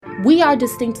We are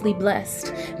distinctly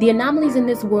blessed, the anomalies in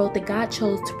this world that God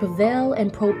chose to prevail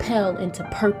and propel into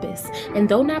purpose. And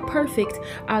though not perfect,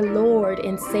 our Lord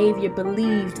and Savior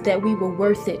believed that we were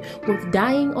worth it, worth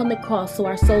dying on the cross so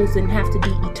our souls didn't have to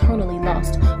be eternally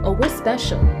lost. Oh, we're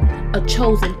special, a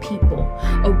chosen people,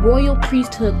 a royal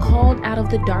priesthood called out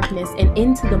of the darkness and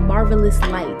into the marvelous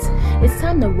light. It's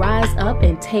time to rise up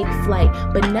and take flight,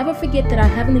 but never forget that our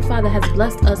Heavenly Father has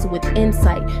blessed us with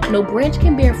insight. No branch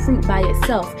can bear fruit by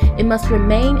itself. It must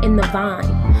remain in the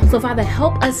vine. So Father,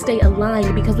 help us stay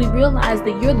aligned, because we realize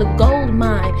that you're the gold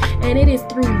mine, and it is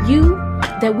through you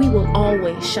that we will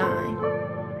always shine.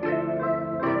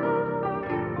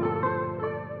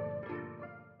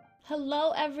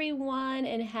 Hello everyone,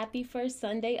 and happy first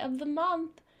Sunday of the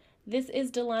month. This is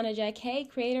Delana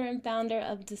Jacquet, creator and founder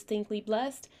of Distinctly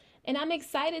Blessed, and I'm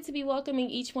excited to be welcoming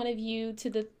each one of you to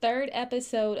the third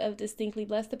episode of Distinctly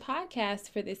Blessed, the podcast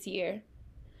for this year.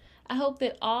 I hope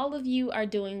that all of you are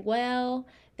doing well,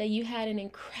 that you had an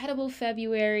incredible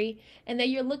February, and that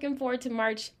you're looking forward to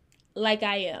March like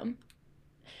I am.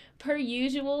 Per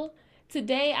usual,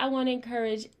 today I want to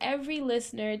encourage every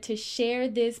listener to share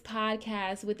this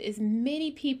podcast with as many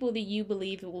people that you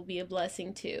believe it will be a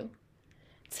blessing to.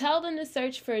 Tell them to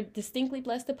search for Distinctly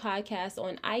Blessed the podcast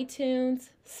on iTunes,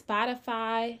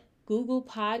 Spotify, Google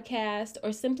Podcast,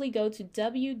 or simply go to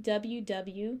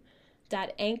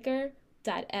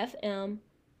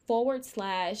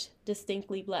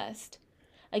www.anchor.fm/distinctly blessed.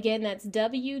 Again, that's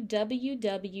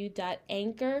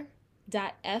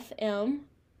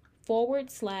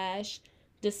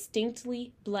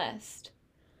www.anchor.fm/distinctly blessed.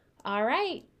 All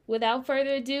right, without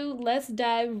further ado, let's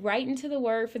dive right into the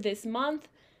word for this month.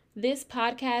 This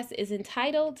podcast is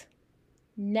entitled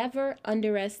Never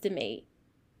Underestimate.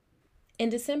 In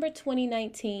December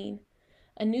 2019,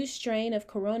 a new strain of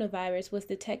coronavirus was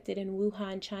detected in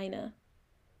Wuhan, China.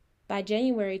 By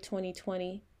January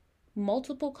 2020,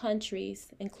 multiple countries,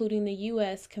 including the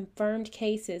U.S., confirmed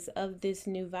cases of this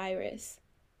new virus.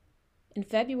 In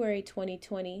February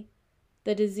 2020,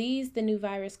 the disease the new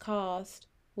virus caused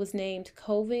was named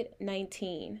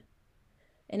COVID-19,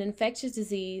 an infectious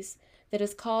disease that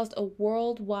has caused a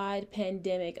worldwide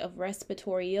pandemic of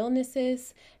respiratory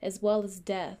illnesses as well as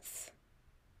deaths.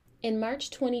 In March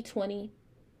 2020,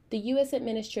 the U.S.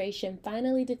 administration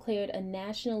finally declared a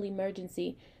national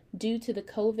emergency due to the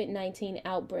COVID-19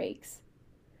 outbreaks.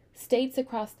 States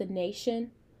across the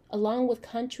nation, along with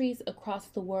countries across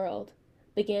the world,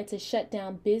 began to shut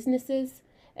down businesses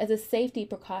as a safety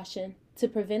precaution to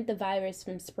prevent the virus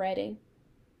from spreading.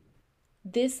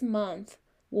 This month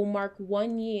will mark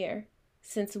 1 year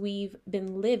since we've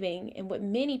been living in what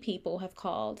many people have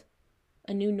called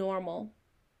a new normal.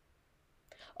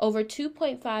 Over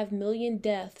 2.5 million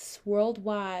deaths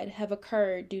worldwide have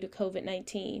occurred due to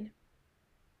COVID-19.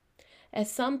 As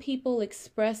some people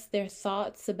express their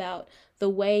thoughts about the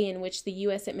way in which the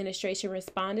U.S. administration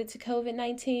responded to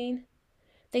COVID-19,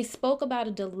 they spoke about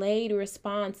a delayed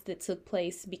response that took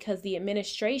place because the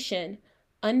administration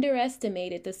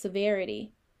underestimated the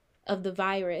severity of the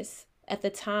virus at the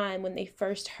time when they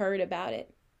first heard about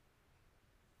it.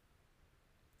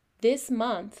 This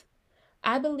month,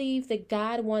 I believe that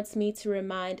God wants me to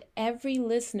remind every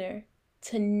listener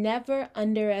to never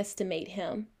underestimate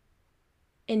Him.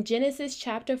 In Genesis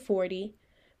chapter 40,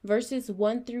 verses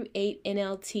 1 through 8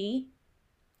 NLT,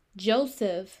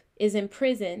 Joseph is in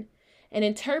prison and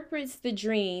interprets the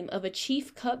dream of a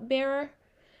chief cupbearer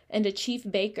and a chief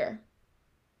baker.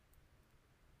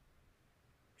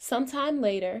 Sometime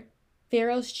later,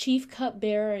 Pharaoh's chief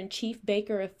cupbearer and chief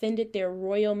baker offended their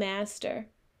royal master.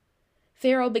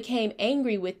 Pharaoh became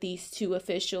angry with these two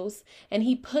officials, and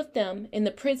he put them in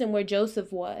the prison where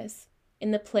Joseph was,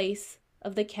 in the place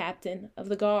of the captain of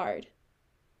the guard.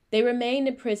 They remained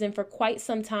in prison for quite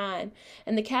some time,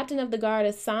 and the captain of the guard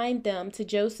assigned them to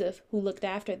Joseph, who looked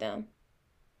after them.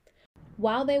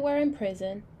 While they were in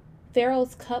prison,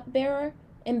 Pharaoh's cupbearer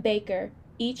and baker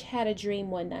each had a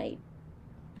dream one night,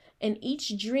 and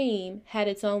each dream had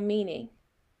its own meaning.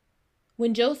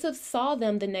 When Joseph saw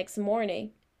them the next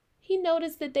morning, he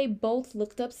noticed that they both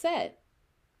looked upset.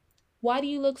 "Why do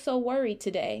you look so worried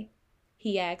today?"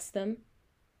 he asked them.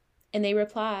 And they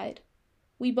replied,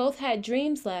 "We both had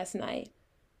dreams last night,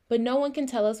 but no one can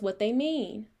tell us what they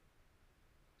mean."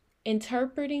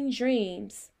 "Interpreting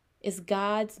dreams is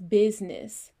God's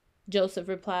business," Joseph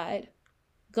replied.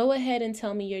 "Go ahead and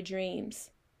tell me your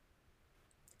dreams."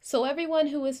 So everyone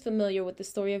who is familiar with the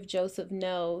story of Joseph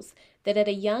knows that at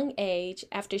a young age,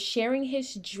 after sharing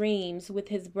his dreams with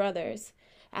his brothers,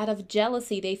 out of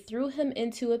jealousy, they threw him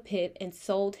into a pit and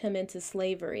sold him into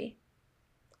slavery.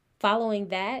 Following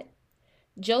that,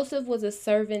 Joseph was a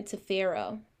servant to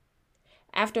Pharaoh.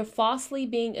 After falsely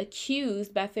being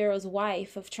accused by Pharaoh's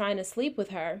wife of trying to sleep with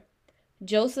her,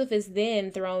 Joseph is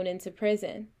then thrown into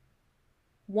prison.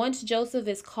 Once Joseph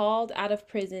is called out of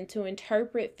prison to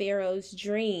interpret Pharaoh's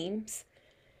dreams,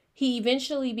 he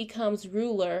eventually becomes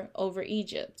ruler over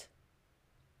Egypt.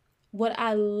 What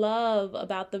I love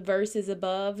about the verses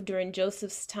above during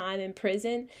Joseph's time in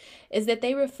prison is that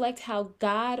they reflect how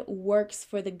God works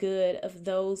for the good of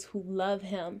those who love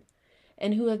him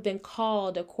and who have been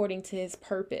called according to his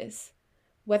purpose,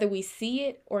 whether we see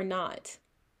it or not.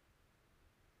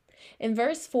 In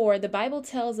verse 4, the Bible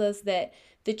tells us that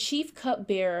the chief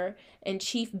cupbearer and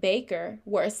chief baker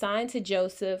were assigned to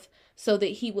Joseph so that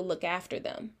he would look after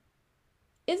them.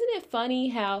 Isn't it funny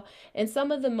how, in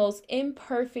some of the most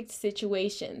imperfect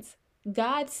situations,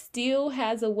 God still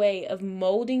has a way of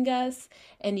molding us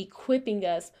and equipping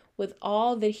us with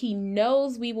all that he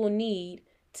knows we will need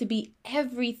to be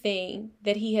everything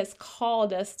that he has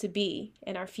called us to be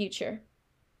in our future?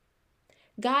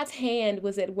 God's hand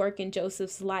was at work in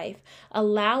Joseph's life,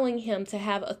 allowing him to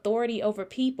have authority over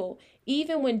people,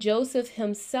 even when Joseph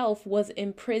himself was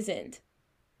imprisoned.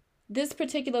 This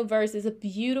particular verse is a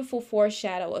beautiful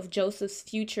foreshadow of Joseph's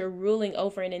future ruling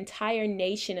over an entire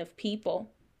nation of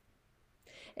people.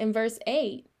 In verse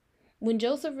 8, when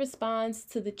Joseph responds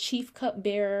to the chief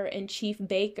cupbearer and chief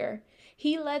baker,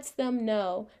 he lets them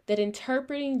know that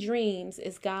interpreting dreams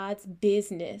is God's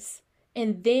business,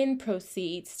 and then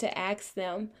proceeds to ask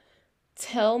them,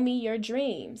 "Tell me your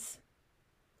dreams."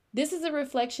 This is a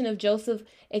reflection of Joseph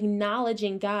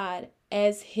acknowledging God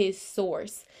as his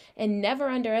source and never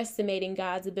underestimating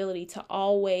God's ability to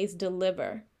always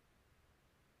deliver.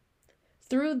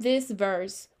 Through this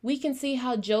verse, we can see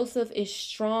how Joseph is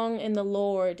strong in the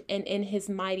Lord and in his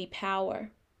mighty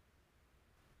power.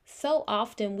 So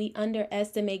often we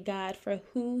underestimate God for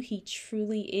who he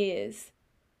truly is.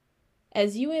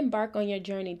 As you embark on your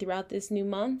journey throughout this new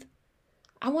month,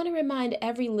 I want to remind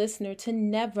every listener to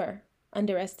never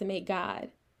underestimate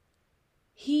God.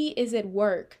 He is at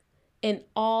work in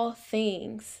all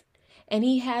things, and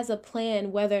he has a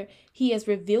plan whether he has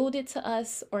revealed it to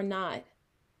us or not.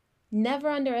 Never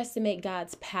underestimate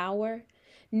God's power.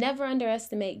 Never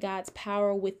underestimate God's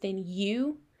power within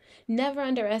you. Never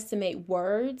underestimate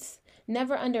words.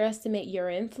 Never underestimate your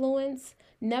influence.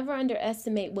 Never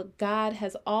underestimate what God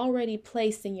has already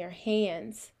placed in your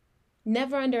hands.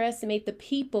 Never underestimate the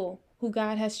people who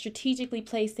God has strategically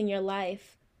placed in your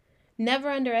life.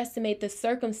 Never underestimate the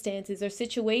circumstances or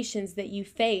situations that you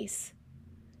face.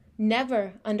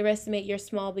 Never underestimate your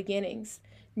small beginnings.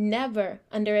 Never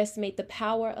underestimate the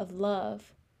power of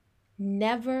love.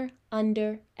 Never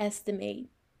underestimate.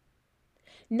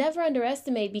 Never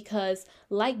underestimate because,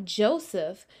 like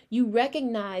Joseph, you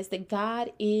recognize that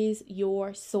God is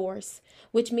your source,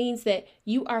 which means that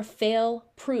you are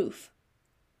fail-proof.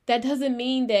 That doesn't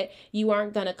mean that you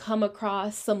aren't going to come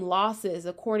across some losses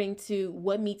according to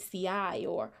what meets the eye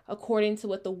or according to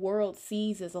what the world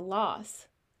sees as a loss.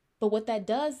 But what that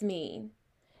does mean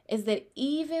is that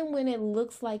even when it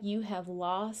looks like you have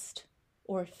lost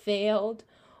or failed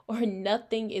or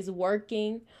nothing is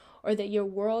working or that your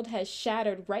world has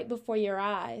shattered right before your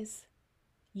eyes,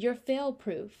 you're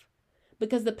fail-proof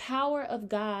because the power of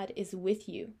God is with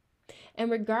you. And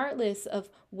regardless of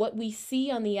what we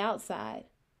see on the outside,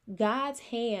 God's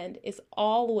hand is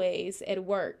always at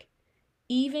work,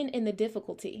 even in the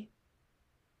difficulty.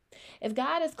 If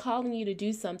God is calling you to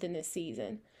do something this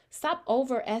season, stop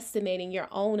overestimating your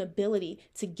own ability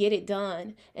to get it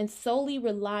done and solely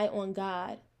rely on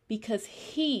God because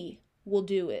He will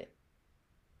do it.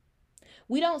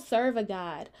 We don't serve a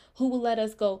God who will let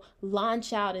us go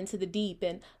launch out into the deep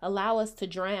and allow us to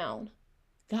drown.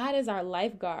 God is our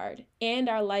lifeguard and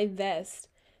our life vest.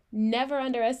 Never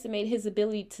underestimate His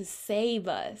ability to save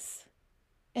us.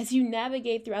 As you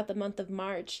navigate throughout the month of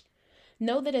March,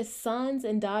 know that as sons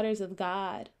and daughters of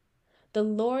God, the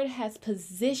Lord has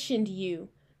positioned you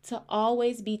to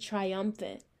always be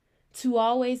triumphant, to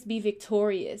always be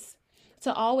victorious,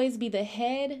 to always be the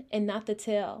head and not the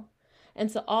tail, and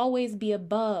to always be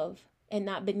above and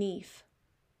not beneath.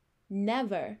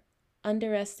 Never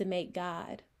underestimate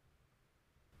God.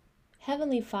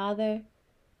 Heavenly Father,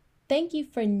 thank you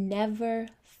for never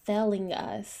failing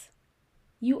us.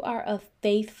 You are a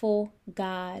faithful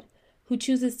God who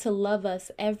chooses to love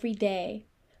us every day,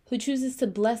 who chooses to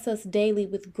bless us daily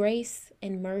with grace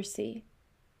and mercy.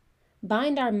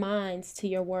 Bind our minds to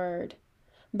your word.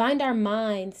 Bind our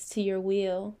minds to your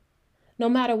will. No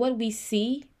matter what we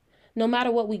see, no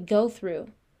matter what we go through,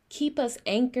 keep us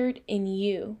anchored in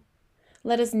you.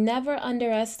 Let us never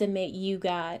underestimate you,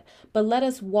 God, but let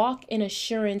us walk in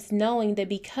assurance knowing that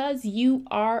because you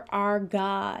are our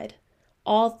God,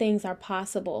 all things are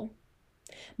possible.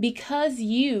 Because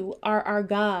you are our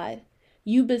God,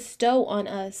 you bestow on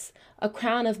us a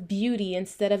crown of beauty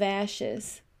instead of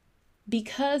ashes.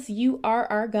 Because you are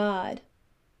our God,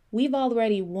 we've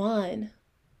already won.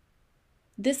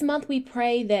 This month we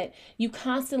pray that you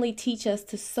constantly teach us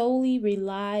to solely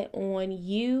rely on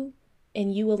you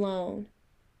and you alone.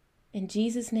 In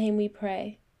Jesus' name we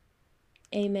pray.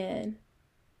 Amen.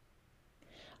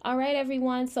 All right,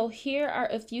 everyone. So here are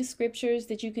a few scriptures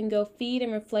that you can go feed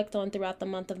and reflect on throughout the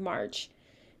month of March.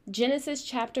 Genesis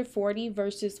chapter 40,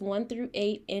 verses 1 through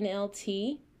 8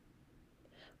 NLT.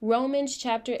 Romans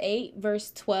chapter 8,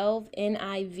 verse 12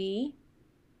 NIV.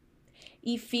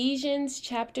 Ephesians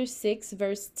chapter 6,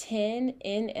 verse 10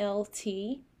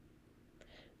 NLT.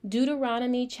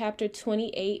 Deuteronomy chapter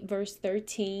 28, verse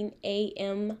 13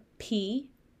 AMP.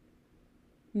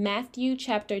 Matthew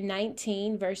chapter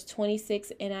 19, verse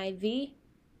 26 NIV.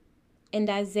 And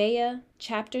Isaiah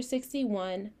chapter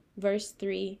 61, verse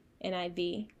 3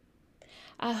 NIV.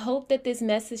 I hope that this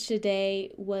message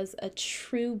today was a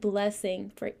true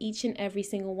blessing for each and every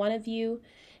single one of you,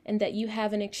 and that you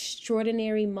have an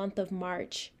extraordinary month of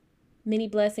March. Many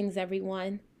blessings,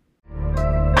 everyone.